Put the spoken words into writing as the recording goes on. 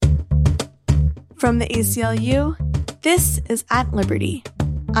From the ACLU, this is At Liberty.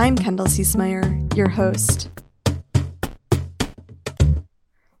 I'm Kendall Ciesmeyer, your host.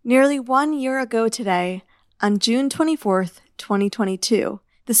 Nearly 1 year ago today, on June 24th, 2022,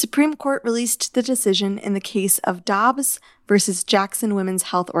 the Supreme Court released the decision in the case of Dobbs versus Jackson Women's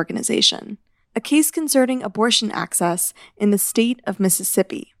Health Organization, a case concerning abortion access in the state of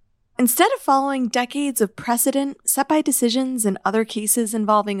Mississippi. Instead of following decades of precedent set by decisions in other cases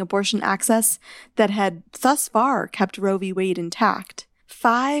involving abortion access that had thus far kept Roe v. Wade intact,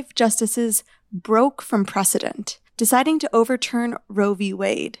 5 justices broke from precedent, deciding to overturn Roe v.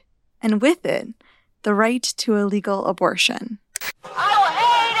 Wade, and with it, the right to a legal abortion.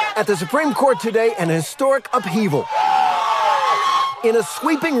 At the Supreme Court today, an historic upheaval. In a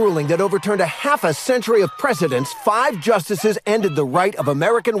sweeping ruling that overturned a half a century of precedents, 5 justices ended the right of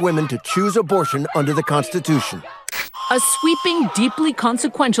American women to choose abortion under the Constitution. A sweeping, deeply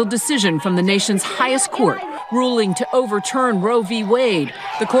consequential decision from the nation's highest court, ruling to overturn Roe v. Wade,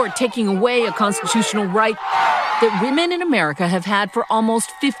 the court taking away a constitutional right that women in America have had for almost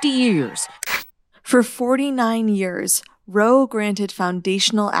 50 years. For 49 years, Roe granted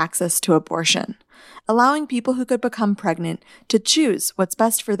foundational access to abortion, allowing people who could become pregnant to choose what's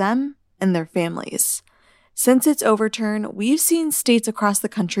best for them and their families. Since its overturn, we've seen states across the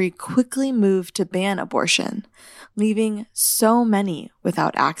country quickly move to ban abortion, leaving so many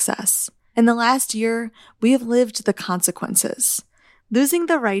without access. In the last year, we have lived the consequences. Losing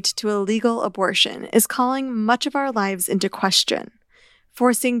the right to a legal abortion is calling much of our lives into question,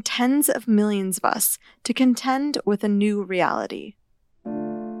 forcing tens of millions of us to contend with a new reality.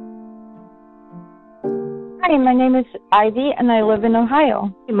 Hi, my name is Ivy, and I live in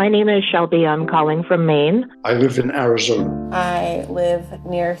Ohio. My name is Shelby. I'm calling from Maine. I live in Arizona. I live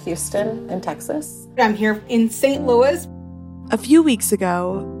near Houston in Texas. I'm here in St. Louis. A few weeks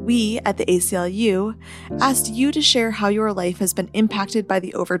ago, we at the ACLU asked you to share how your life has been impacted by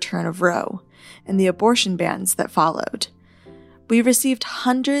the overturn of Roe and the abortion bans that followed. We received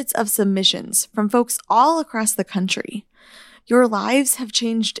hundreds of submissions from folks all across the country. Your lives have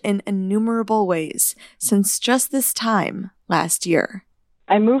changed in innumerable ways since just this time last year.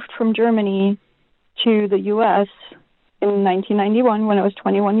 I moved from Germany to the U.S. in 1991 when I was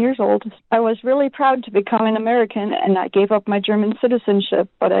 21 years old. I was really proud to become an American, and I gave up my German citizenship,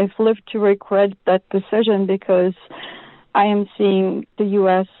 but I've lived to regret that decision because I am seeing the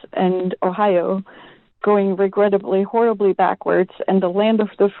U.S. and Ohio going regrettably, horribly backwards, and the land of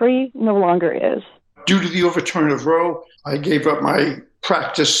the free no longer is. Due to the overturn of Roe, I gave up my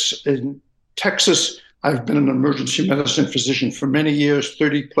practice in Texas. I've been an emergency medicine physician for many years,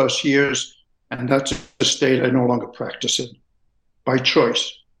 30 plus years, and that's a state I no longer practice in by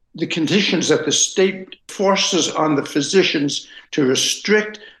choice. The conditions that the state forces on the physicians to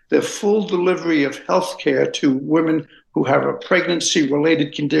restrict the full delivery of health care to women who have a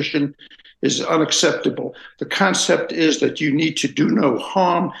pregnancy-related condition is unacceptable. The concept is that you need to do no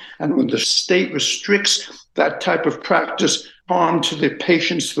harm, and when the state restricts that type of practice, harm to the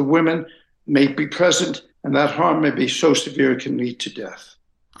patients, the women, may be present, and that harm may be so severe it can lead to death.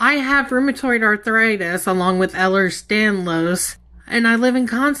 I have rheumatoid arthritis along with Ehlers-Danlos, and I live in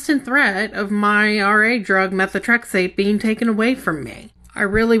constant threat of my RA drug methotrexate being taken away from me. I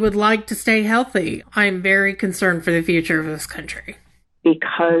really would like to stay healthy. I'm very concerned for the future of this country.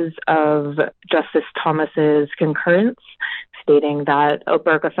 Because of Justice Thomas's concurrence, stating that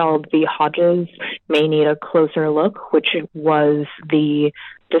Obergefell v. Hodges may need a closer look, which was the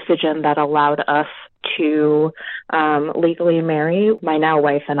decision that allowed us to legally marry. My now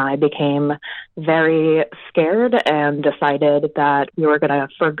wife and I became very scared and decided that we were going to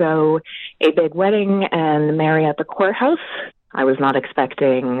forgo a big wedding and marry at the courthouse. I was not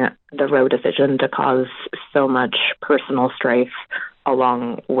expecting the Roe decision to cause so much personal strife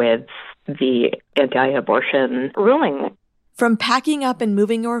along with the anti-abortion ruling. From packing up and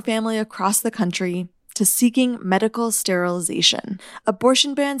moving your family across the country to seeking medical sterilization,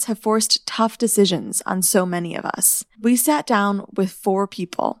 abortion bans have forced tough decisions on so many of us. We sat down with 4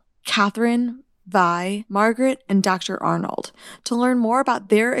 people, Catherine, Vi, Margaret, and Dr. Arnold, to learn more about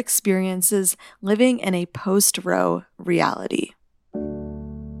their experiences living in a post-Roe reality.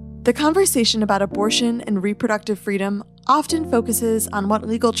 The conversation about abortion and reproductive freedom often focuses on what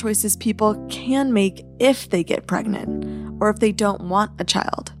legal choices people can make if they get pregnant, or if they don't want a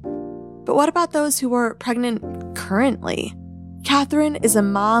child. But what about those who are pregnant currently? Catherine is a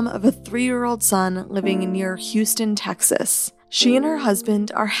mom of a 3-year-old son living near Houston, Texas. She and her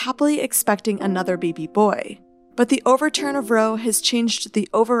husband are happily expecting another baby boy. But the overturn of Roe has changed the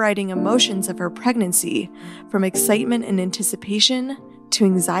overriding emotions of her pregnancy from excitement and anticipation to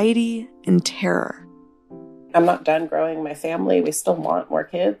anxiety and terror. I'm not done growing my family. We still want more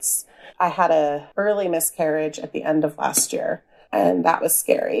kids. I had an early miscarriage at the end of last year, and that was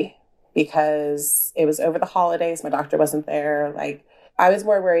scary because it was over the holidays. My doctor wasn't there. I was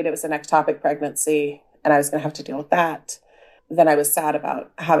more worried it was an ectopic pregnancy and I was going to have to deal with that than I was sad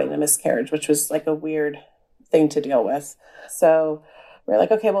about having a miscarriage, which was a weird thing to deal with. So we're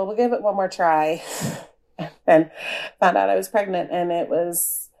like, okay, well, we'll give it one more try. And found out I was pregnant, and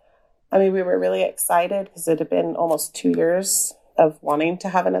we were really excited because it had been almost 2 years of wanting to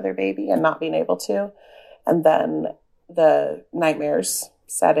have another baby and not being able to. And then the nightmares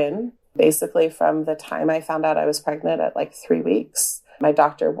set in. Basically, from the time I found out I was pregnant at 3 weeks, my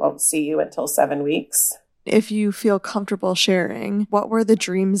doctor won't see you until 7 weeks. If you feel comfortable sharing, what were the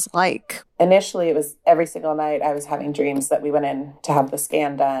dreams like? Initially, it was every single night I was having dreams that we went in to have the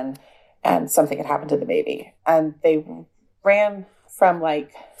scan done and something had happened to the baby. And they ran from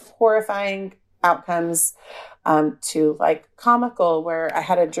horrifying outcomes to comical, where I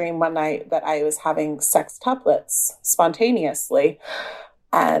had a dream one night that I was having sextuplets spontaneously.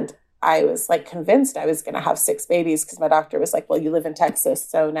 And I was convinced I was going to have 6 babies because my doctor was like, well, you live in Texas,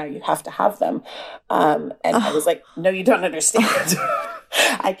 so now you have to have them. I was like, no, you don't understand.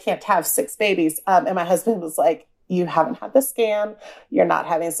 I can't have 6 babies. And my husband was like, you haven't had the scan. You're not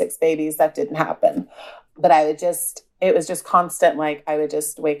having 6 babies. That didn't happen. But it was just constant. I would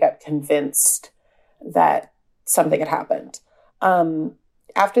just wake up convinced that something had happened.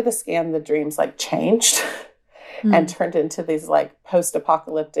 After the scan, the dreams changed and turned into these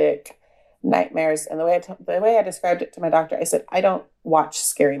post-apocalyptic nightmares. And the way I described it to my doctor, I said, I don't watch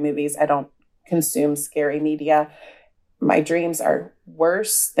scary movies. I don't consume scary media. My dreams are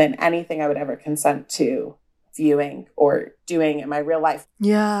worse than anything I would ever consent to viewing or doing in my real life.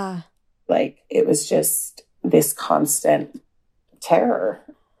 Yeah. It was just this constant terror,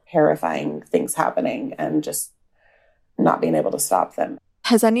 terrifying things happening, and just not being able to stop them.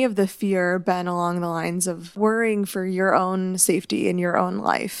 Has any of the fear been along the lines of worrying for your own safety in your own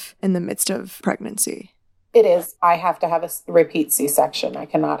life in the midst of pregnancy? It is. I have to have a repeat C-section. I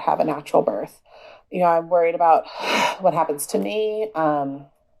cannot have a natural birth. I'm worried about what happens to me. I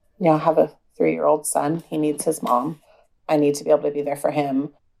have a 3-year-old son. He needs his mom. I need to be able to be there for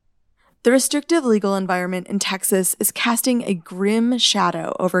him. The restrictive legal environment in Texas is casting a grim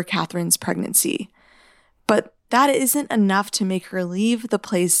shadow over Catherine's pregnancy. But that isn't enough to make her leave the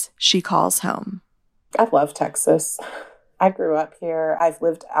place she calls home. I love Texas. I grew up here. I've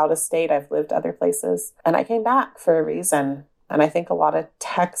lived out of state. I've lived other places. And I came back for a reason. And I think a lot of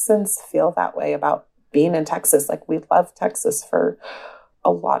Texans feel that way about being in Texas. We love Texas for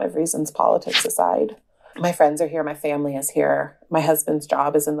a lot of reasons, politics aside. My friends are here. My family is here. My husband's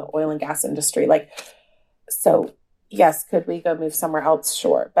job is in the oil and gas industry. So yes, could we go move somewhere else?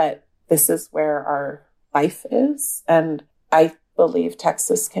 Sure. But this is where our life is. And I believe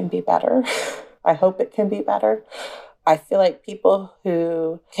Texas can be better. I hope it can be better. I feel like people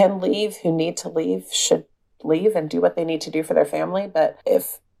who can leave, who need to leave, should leave and do what they need to do for their family. But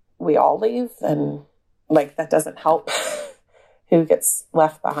if we all leave, then that doesn't help who gets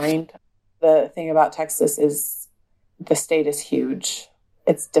left behind. The thing about Texas is the state is huge.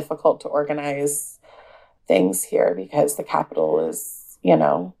 It's difficult to organize things here because the capital is,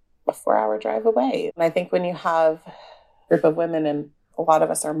 a 4-hour drive away. And I think when you have a group of women, and a lot of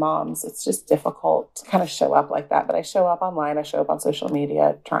us are moms, it's just difficult to kind of show up like that. But I show up online, I show up on social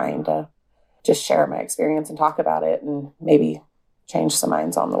media, trying to just share my experience and talk about it and maybe change some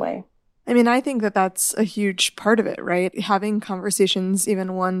minds on the way. I think that that's a huge part of it, right? Having conversations,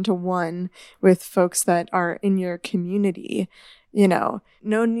 even one-to-one, with folks that are in your community, no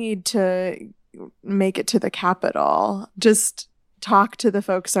need to make it to the Capitol. Just talk to the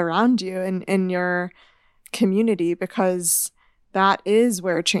folks around you and in your community, because that is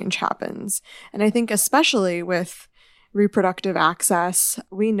where change happens. And I think especially with reproductive access,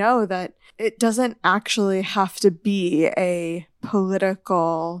 we know that it doesn't actually have to be a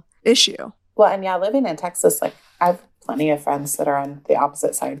political issue. Well, and living in Texas, I have plenty of friends that are on the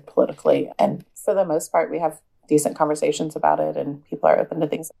opposite side politically. And for the most part, we have decent conversations about it and people are open to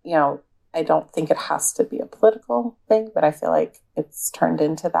things. I don't think it has to be a political thing, but I feel like it's turned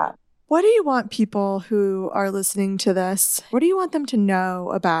into that. What do you want people who are listening to this, what do you want them to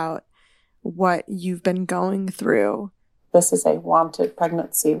know about what you've been going through? This is a wanted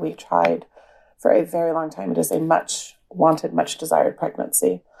pregnancy. We tried for a very long time. It is a much wanted, much desired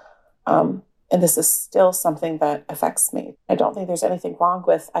pregnancy. And this is still something that affects me. I don't think there's anything wrong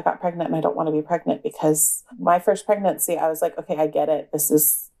with I got pregnant and I don't want to be pregnant, because my first pregnancy, I was like, okay, I get it. This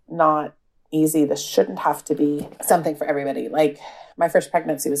is not easy. This shouldn't have to be something for everybody. Like, my first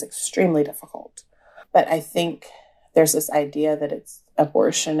pregnancy was extremely difficult. But I think there's this idea that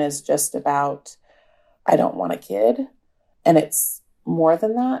abortion is just about, I don't want a kid. And it's more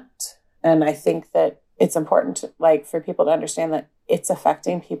than that. And I think that it's important to, for people to understand that it's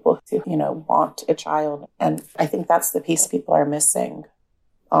affecting people who, want a child. And I think that's the piece people are missing,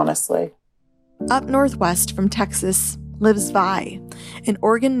 honestly. Up northwest from Texas lives Vi, an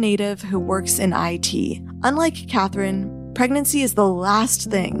Oregon native who works in IT. Unlike Catherine, pregnancy is the last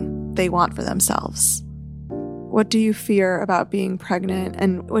thing they want for themselves. What do you fear about being pregnant,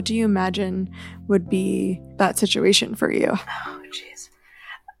 and what do you imagine would be that situation for you? Oh, jeez.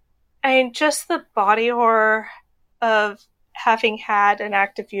 I mean, just the body horror of having had an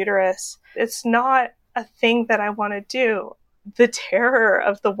active uterus. It's not a thing that I want to do. The terror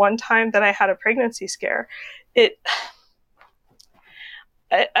of the one time that I had a pregnancy scare,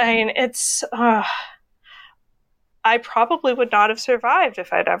 I probably would not have survived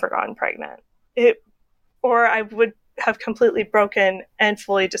if I'd ever gotten pregnant. Or I would have completely broken and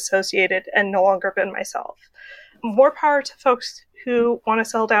fully dissociated and no longer been myself. More power to folks who want to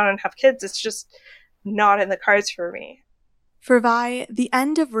settle down and have kids. It's just not in the cards for me. For Vi, the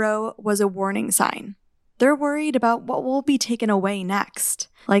end of Roe was a warning sign. They're worried about what will be taken away next,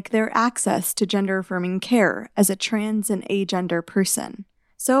 like their access to gender-affirming care as a trans and agender person.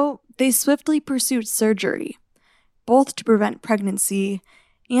 So they swiftly pursued surgery, both to prevent pregnancy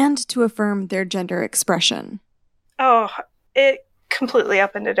and to affirm their gender expression. Oh, it completely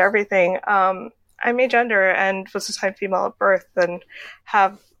upended everything. I'm agender and was assigned female at birth and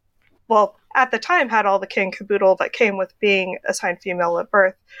at the time had all the king caboodle that came with being assigned female at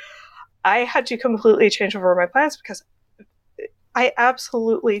birth. I had to completely change over my plans because I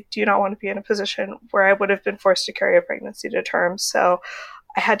absolutely do not want to be in a position where I would have been forced to carry a pregnancy to term. So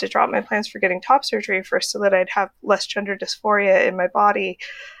I had to drop my plans for getting top surgery first so that I'd have less gender dysphoria in my body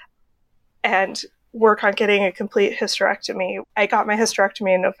and work on getting a complete hysterectomy. I got my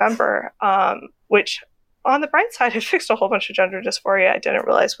hysterectomy in November, which on the bright side, it fixed a whole bunch of gender dysphoria I didn't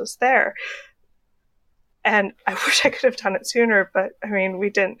realize was there. And I wish I could have done it sooner, but we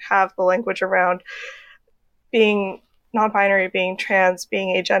didn't have the language around being non-binary, being trans,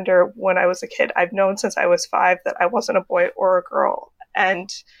 being agender when I was a kid. I've known since I was 5 that I wasn't a boy or a girl,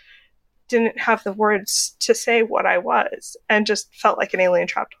 and didn't have the words to say what I was, and just felt like an alien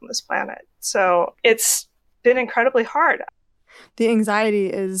trapped on this planet. So it's been incredibly hard. The anxiety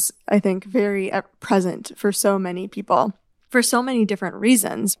is, I think, very present for so many people, for so many different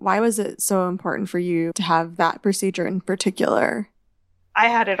reasons. Why was it so important for you to have that procedure in particular? I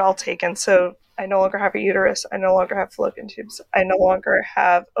had it all taken, so I no longer have a uterus. I no longer have fallopian tubes. I no longer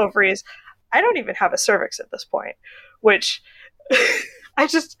have ovaries. I don't even have a cervix at this point, which I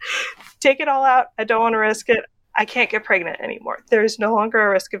just take it all out. I don't want to risk it. I can't get pregnant anymore. There's no longer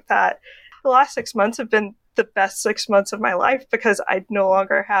a risk of that. The last 6 months have been the best 6 months of my life because I no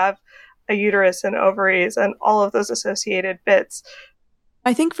longer have a uterus and ovaries and all of those associated bits.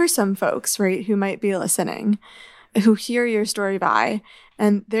 I think for some folks, right, who might be listening, who hear your story, Vi,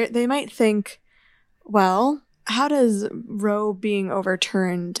 and they might think, well, how does Roe being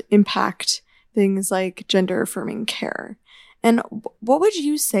overturned impact things like gender-affirming care? And what would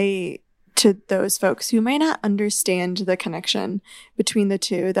you say to those folks who might not understand the connection between the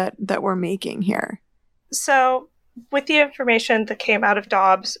two that we're making here? So with the information that came out of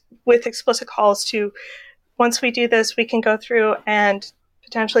Dobbs, with explicit calls to, once we do this, we can go through and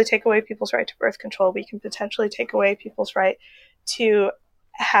potentially take away people's right to birth control. We can potentially take away people's right to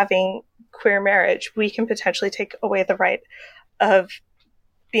having queer marriage. We can potentially take away the right of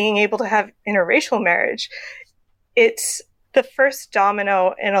being able to have interracial marriage. It's the first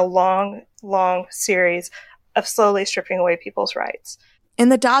domino in a long, long series of slowly stripping away people's rights. In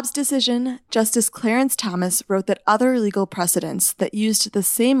the Dobbs decision, Justice Clarence Thomas wrote that other legal precedents that used the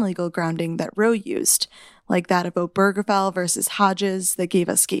same legal grounding that Roe used, like that of Obergefell versus Hodges that gave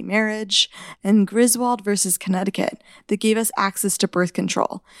us gay marriage, and Griswold versus Connecticut that gave us access to birth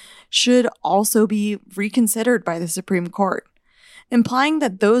control, should also be reconsidered by the Supreme Court, implying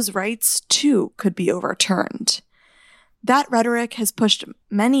that those rights, too, could be overturned. That rhetoric has pushed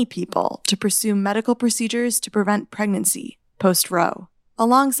many people to pursue medical procedures to prevent pregnancy post-Roe.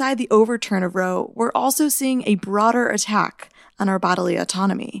 Alongside the overturn of Roe, we're also seeing a broader attack on our bodily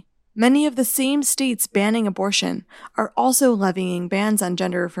autonomy. Many of the same states banning abortion are also levying bans on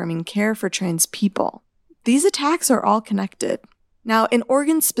gender-affirming care for trans people. These attacks are all connected. Now, in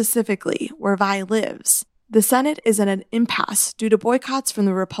Oregon specifically, where Vi lives, the Senate is at an impasse due to boycotts from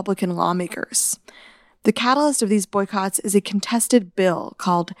the Republican lawmakers. The catalyst of these boycotts is a contested bill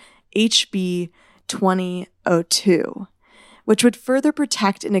called HB 2002, which would further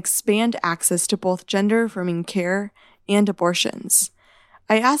protect and expand access to both gender-affirming care and abortions.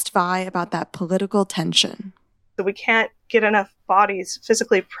 I asked Vi about that political tension. So we can't get enough bodies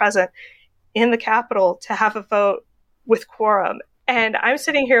physically present in the Capitol to have a vote with quorum. And I'm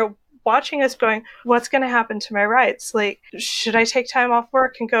sitting here watching us going, what's going to happen to my rights? Like, should I take time off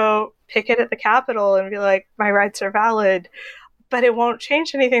work and go picket at the Capitol and be like, my rights are valid? But it won't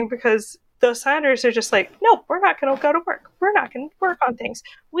change anything because those senators are just like, nope, we're not going to go to work. We're not going to work on things.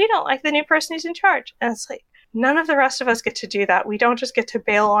 We don't like the new person who's in charge. And it's like, none of the rest of us get to do that. We don't just get to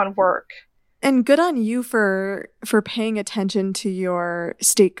bail on work. And good on you for paying attention to your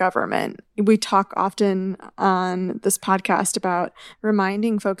state government. We talk often on this podcast about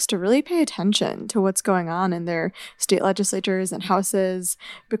reminding folks to really pay attention to what's going on in their state legislatures and houses,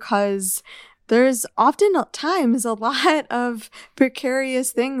 because there's often times a lot of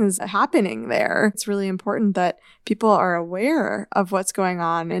precarious things happening there. It's really important that people are aware of what's going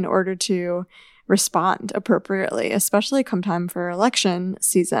on in order to respond appropriately, especially come time for election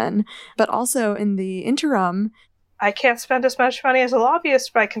season. But also in the interim, I can't spend as much money as a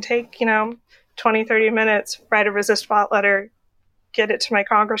lobbyist, but I can take, 20, 30 minutes, write a resist bot letter, get it to my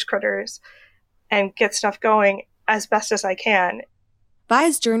Congress critters, and get stuff going as best as I can.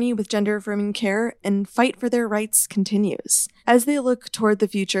 Vi's journey with gender-affirming care and fight for their rights continues. As they look toward the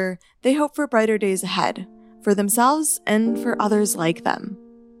future, they hope for brighter days ahead, for themselves and for others like them.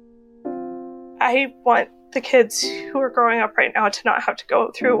 I want the kids who are growing up right now to not have to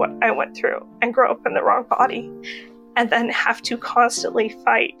go through what I went through and grow up in the wrong body and then have to constantly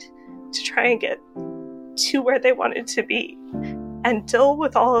fight to try and get to where they wanted to be and deal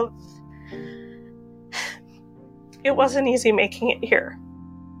with all of... It wasn't easy making it here.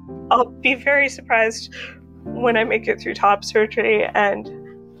 I'll be very surprised when I make it through top surgery, and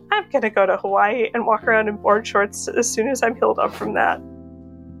I'm going to go to Hawaii and walk around in board shorts as soon as I'm healed up from that.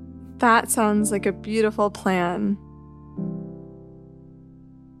 That sounds like a beautiful plan.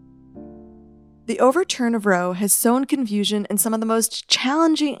 The overturn of Roe has sown confusion in some of the most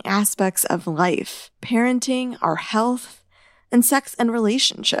challenging aspects of life: parenting, our health, and sex and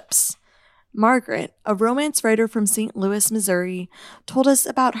relationships. Margaret, a romance writer from St. Louis, Missouri, told us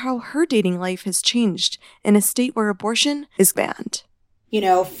about how her dating life has changed in a state where abortion is banned.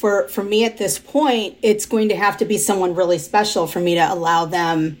 For me at this point, it's going to have to be someone really special for me to allow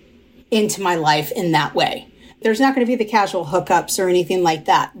them into my life in that way. There's not going to be the casual hookups or anything like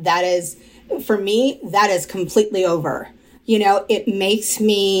that. That is, for me, that is completely over. It makes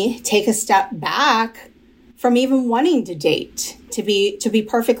me take a step back from even wanting to date, to be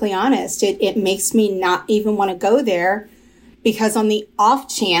perfectly honest. It makes me not even want to go there, because on the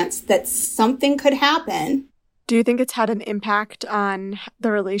off chance that something could happen. Do you think it's had an impact on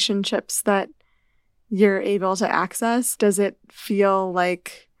the relationships that you're able to access? Does it feel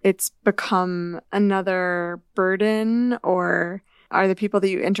like it's become another burden, or are the people that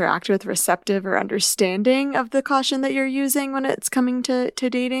you interact with receptive or understanding of the caution that you're using when it's coming to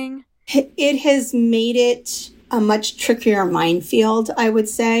dating? It has made it a much trickier minefield, I would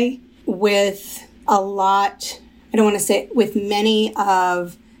say, with with many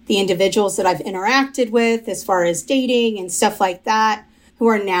of the individuals that I've interacted with as far as dating and stuff like that, who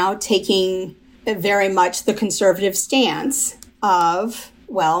are now taking very much the conservative stance of,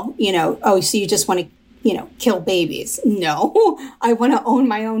 so you just want to, kill babies. No, I want to own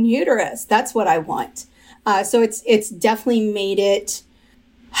my own uterus. That's what I want. So it's definitely made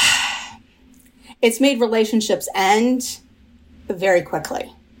it's made relationships end very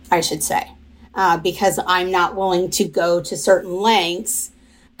quickly, I should say, because I'm not willing to go to certain lengths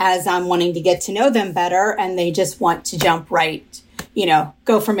as I'm wanting to get to know them better, and they just want to jump right,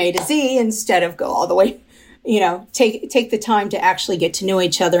 go from A to Z instead of go all the way. Take the time to actually get to know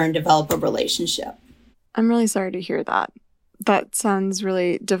each other and develop a relationship. I'm really sorry to hear that. That sounds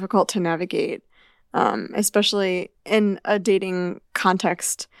really difficult to navigate, especially in a dating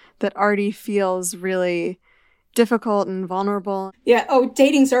context that already feels really difficult and vulnerable. Yeah. Oh,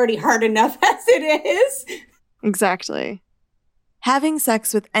 dating's already hard enough as it is. Exactly. Having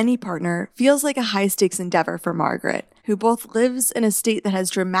sex with any partner feels like a high-stakes endeavor for Margaret, who both lives in a state that has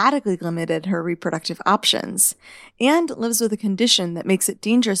dramatically limited her reproductive options and lives with a condition that makes it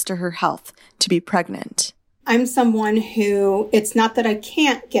dangerous to her health to be pregnant. I'm someone who, it's not that I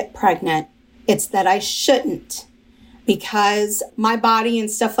can't get pregnant, it's that I shouldn't, because my body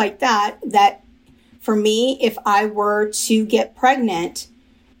and stuff like that for me, if I were to get pregnant,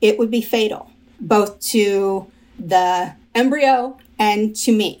 it would be fatal, both to the embryo and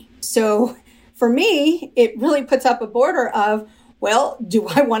to me. So for me, it really puts up a border of, well, do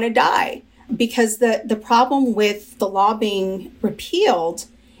I want to die? Because the problem with the law being repealed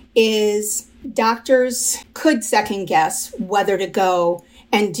is doctors could second guess whether to go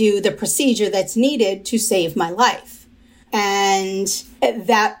and do the procedure that's needed to save my life. And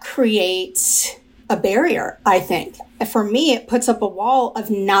that creates a barrier, I think. For me, it puts up a wall of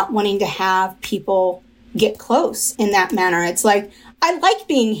not wanting to have people get close in that manner. It's like, I like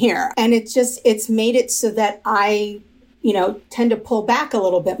being here. And it's made it so that I, tend to pull back a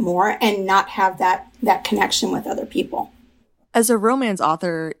little bit more and not have that connection with other people. As a romance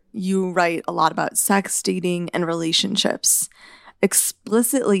author, you write a lot about sex, dating, and relationships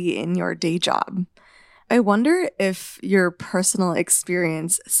explicitly in your day job. I wonder if your personal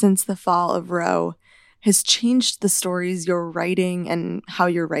experience since the fall of Roe has changed the stories you're writing and how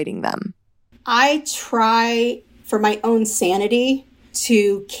you're writing them. I try, for my own sanity,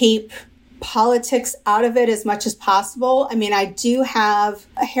 to keep politics out of it as much as possible. I mean, I do have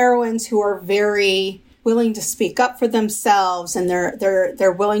heroines who are very willing to speak up for themselves, and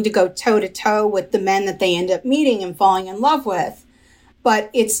they're willing to go toe to toe with the men that they end up meeting and falling in love with.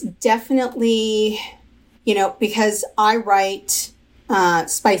 But it's definitely, because I write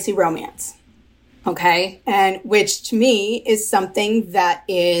spicy romance, okay, and which to me is something that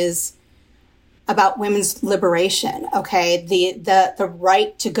is about women's liberation, okay, the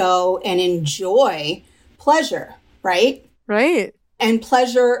right to go and enjoy pleasure, right? Right. And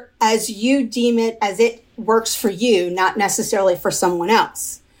pleasure as you deem it, as it works for you, not necessarily for someone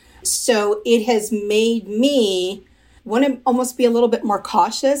else. So it has made me want to almost be a little bit more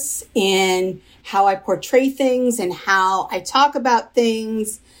cautious in how I portray things and how I talk about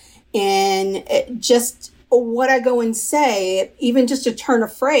things, and just what I go and say, even just a turn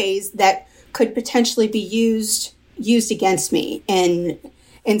of phrase that could potentially be used against me in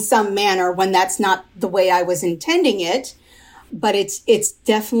some manner when that's not the way I was intending it. But it's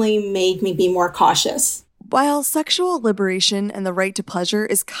definitely made me be more cautious. While sexual liberation and the right to pleasure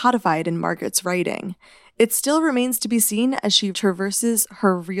is codified in Margaret's writing, it still remains to be seen as she traverses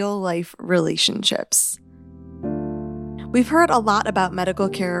her real-life relationships. We've heard a lot about medical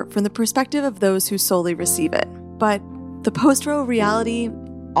care from the perspective of those who solely receive it, but the post-Roe reality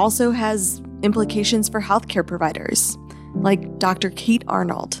also has implications for healthcare providers, like Dr. Kate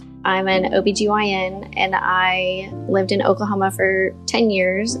Arnold. I'm an OBGYN, and I lived in Oklahoma for 10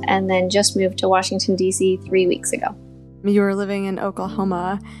 years and then just moved to Washington, D.C. 3 weeks ago. You were living in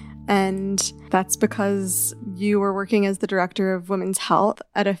Oklahoma, and that's because you were working as the director of women's health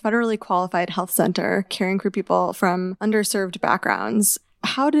at a federally qualified health center, caring for people from underserved backgrounds.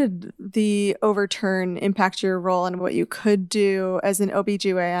 How did the overturn impact your role and what you could do as an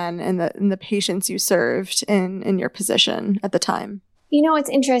OBGYN and the patients you served in your position at the time? It's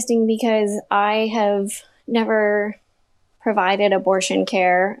interesting because I have never provided abortion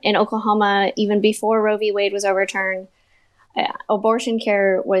care. In Oklahoma, even before Roe v. Wade was overturned, abortion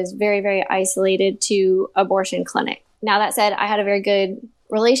care was very, very isolated to abortion clinics. Now, that said, I had a very good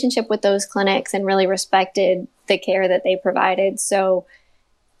relationship with those clinics and really respected the care that they provided. So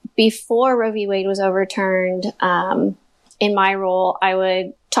before Roe v. Wade was overturned, in my role, I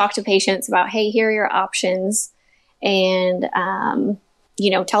would talk to patients about, hey, here are your options. And,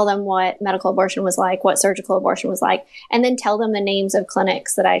 tell them what medical abortion was like, what surgical abortion was like, and then tell them the names of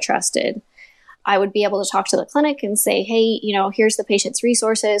clinics that I trusted. I would be able to talk to the clinic and say, hey, here's the patient's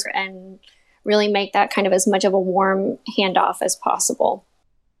resources, and really make that kind of as much of a warm handoff as possible.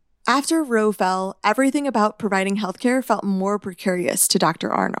 After Roe fell, everything about providing healthcare felt more precarious to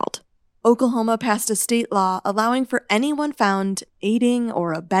Dr. Arnold. Oklahoma passed a state law allowing for anyone found aiding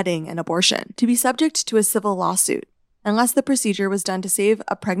or abetting an abortion to be subject to a civil lawsuit, unless the procedure was done to save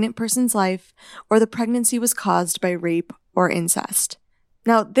a pregnant person's life or the pregnancy was caused by rape or incest.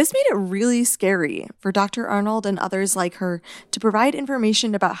 Now, this made it really scary for Dr. Arnold and others like her to provide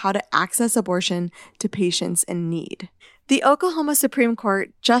information about how to access abortion to patients in need. The Oklahoma Supreme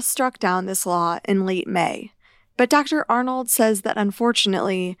Court just struck down this law in late May, but Dr. Arnold says that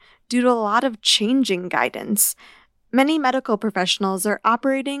unfortunately, due to a lot of changing guidance, many medical professionals are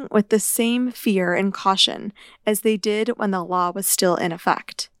operating with the same fear and caution as they did when the law was still in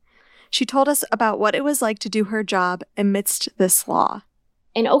effect. She told us about what it was like to do her job amidst this law.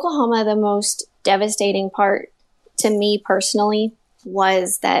 In Oklahoma, the most devastating part to me personally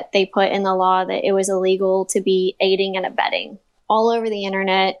was that they put in the law that it was illegal to be aiding and abetting. All over the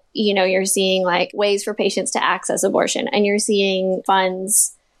internet, you're seeing ways for patients to access abortion, and you're seeing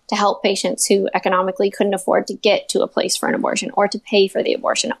funds to help patients who economically couldn't afford to get to a place for an abortion or to pay for the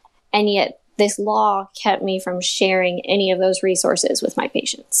abortion. And yet this law kept me from sharing any of those resources with my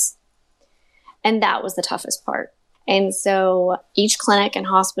patients. And that was the toughest part. And so each clinic and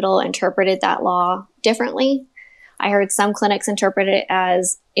hospital interpreted that law differently. I heard some clinics interpret it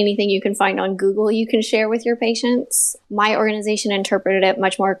as anything you can find on Google you can share with your patients. My organization interpreted it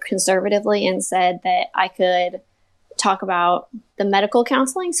much more conservatively and said that I could talk about the medical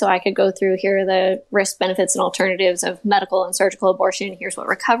counseling. So I could go through, here are the risks, benefits, and alternatives of medical and surgical abortion. Here's what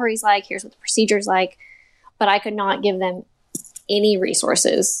recovery's like. Here's what the procedure's like. But I could not give them any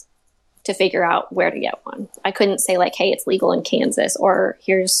resources to figure out where to get one. I couldn't say like, hey, it's legal in Kansas, or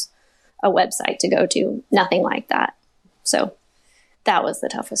here's a website to go to. Nothing like that. So that was the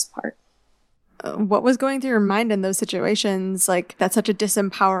toughest part. What was going through your mind in those situations? Like, that's such a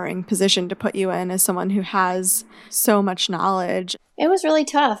disempowering position to put you in as someone who has so much knowledge. It was really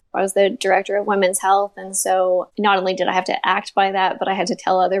tough. I was the director of women's health. And so not only did I have to act by that, but I had to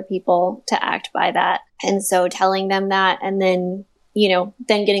tell other people to act by that. And so telling them that, and then,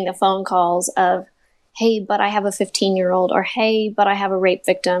 then getting the phone calls of, hey, but I have a 15-year-old, or hey, but I have a rape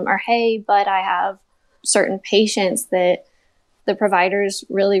victim, or hey, but I have certain patients that the providers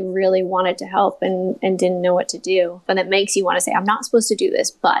really, really wanted to help and didn't know what to do. But it makes you want to say, I'm not supposed to do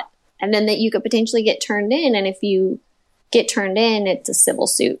this, but, and then that you could potentially get turned in. And if you get turned in, it's a civil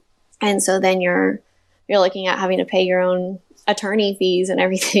suit. And so then you're looking at having to pay your own attorney fees and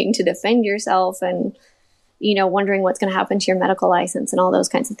everything to defend yourself, and, wondering what's going to happen to your medical license and all those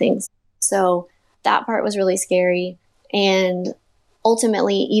kinds of things. So that part was really scary. And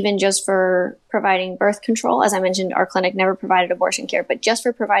ultimately, even just for providing birth control, as I mentioned, our clinic never provided abortion care, but just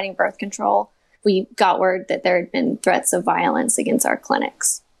for providing birth control, we got word that there had been threats of violence against our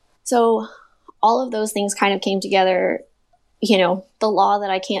clinics. So all of those things kind of came together, the law that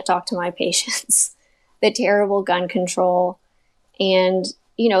I can't talk to my patients, the terrible gun control, and,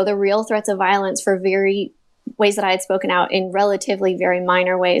 the real threats of violence for very ways that I had spoken out in relatively very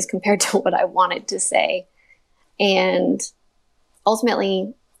minor ways compared to what I wanted to say. And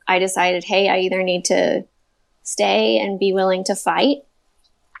ultimately, I decided, hey, I either need to stay and be willing to fight.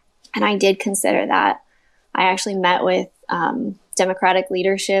 And I did consider that. I actually met with Democratic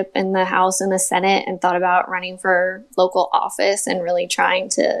leadership in the House and the Senate and thought about running for local office and really trying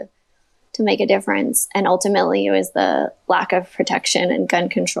to make a difference. And ultimately, it was the lack of protection and gun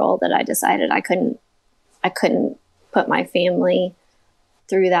control that I decided I couldn't put my family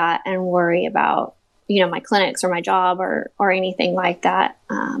through that and worry about my clinics or my job or anything like that.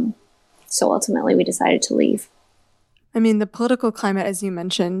 So ultimately we decided to leave. I mean, the political climate, as you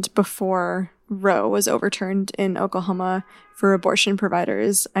mentioned, before Roe was overturned in Oklahoma for abortion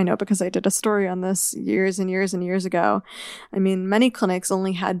providers, I know because I did a story on this years and years and years ago. I mean, many clinics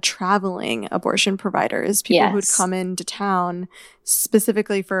only had traveling abortion providers, people who'd come into town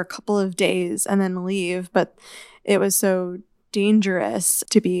specifically for a couple of days and then leave. But it was so dangerous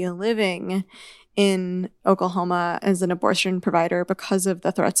to be living in Oklahoma as an abortion provider because of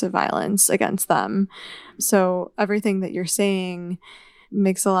the threats of violence against them. So everything that you're saying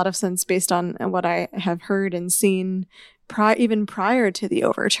makes a lot of sense based on what I have heard and seen even prior to the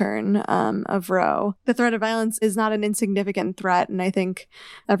overturn of Roe. The threat of violence is not an insignificant threat, and I think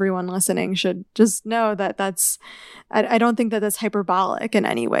everyone listening should just know that I don't think that that's hyperbolic in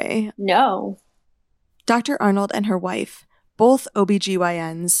any way. No. Dr. Arnold and her wife, both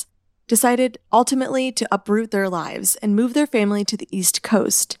OBGYNs, decided ultimately to uproot their lives and move their family to the East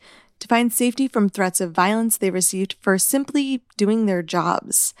Coast to find safety from threats of violence they received for simply doing their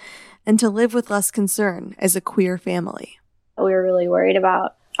jobs and to live with less concern as a queer family. We were really worried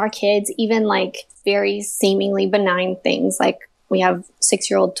about our kids, even like very seemingly benign things. Like we have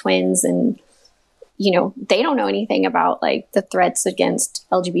 6-year-old twins and, they don't know anything about like the threats against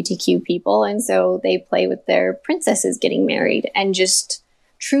LGBTQ people. And so they play with their princesses getting married and just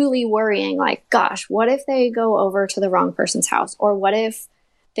truly worrying like, gosh, what if they go over to the wrong person's house? Or what if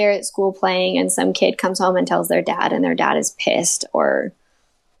they're at school playing and some kid comes home and tells their dad and their dad is pissed, or,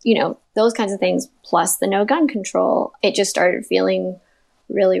 those kinds of things, plus the no gun control. It just started feeling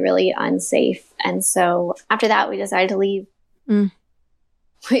really, really unsafe. And so after that, we decided to leave.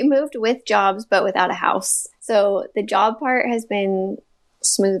 We moved with jobs, but without a house. So the job part has been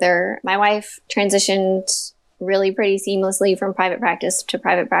smoother. My wife transitioned really pretty seamlessly from private practice to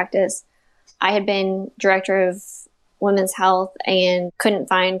private practice. I had been director of women's health and couldn't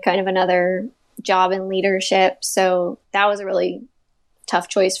find kind of another job in leadership. So that was a really tough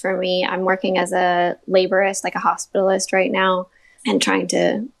choice for me. I'm working as a laborist, like a hospitalist right now, and trying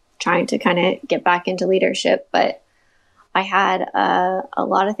to kind of get back into leadership. But I had a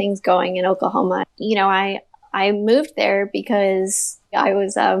lot of things going in Oklahoma. I I moved there because I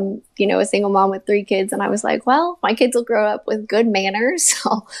was, a single mom with 3 kids. And I was like, well, my kids will grow up with good manners.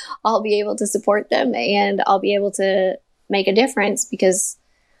 I'll be able to support them and I'll be able to make a difference because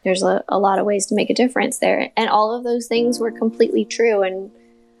there's a lot of ways to make a difference there. And all of those things were completely true. And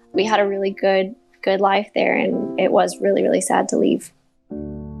we had a really good life there. And it was really, really sad to leave.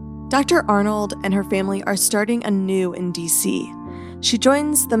 Dr. Arnold and her family are starting anew in D.C. She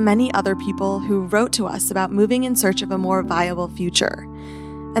joins the many other people who wrote to us about moving in search of a more viable future,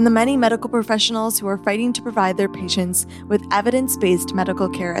 and the many medical professionals who are fighting to provide their patients with evidence-based medical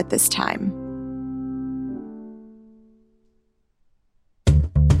care at this time.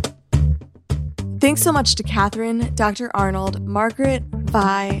 Thanks so much to Catherine, Dr. Arnold, Margaret,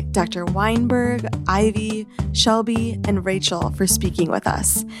 Vi, Dr. Weinberg, Ivy, Shelby, and Rachel for speaking with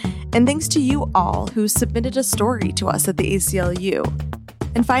us. And thanks to you all who submitted a story to us at the ACLU.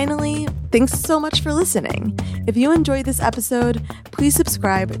 And finally, thanks so much for listening. If you enjoyed this episode, please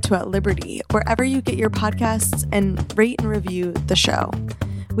subscribe to At Liberty wherever you get your podcasts and rate and review the show.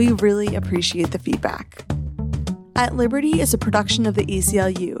 We really appreciate the feedback. At Liberty is a production of the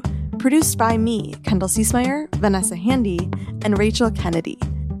ACLU, produced by me, Kendall Ciesmeyer, Vanessa Handy, and Rachel Kennedy.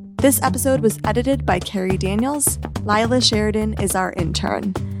 This episode was edited by Carrie Daniels. Lila Sheridan is our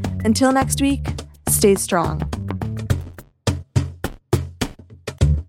intern. Until next week, stay strong.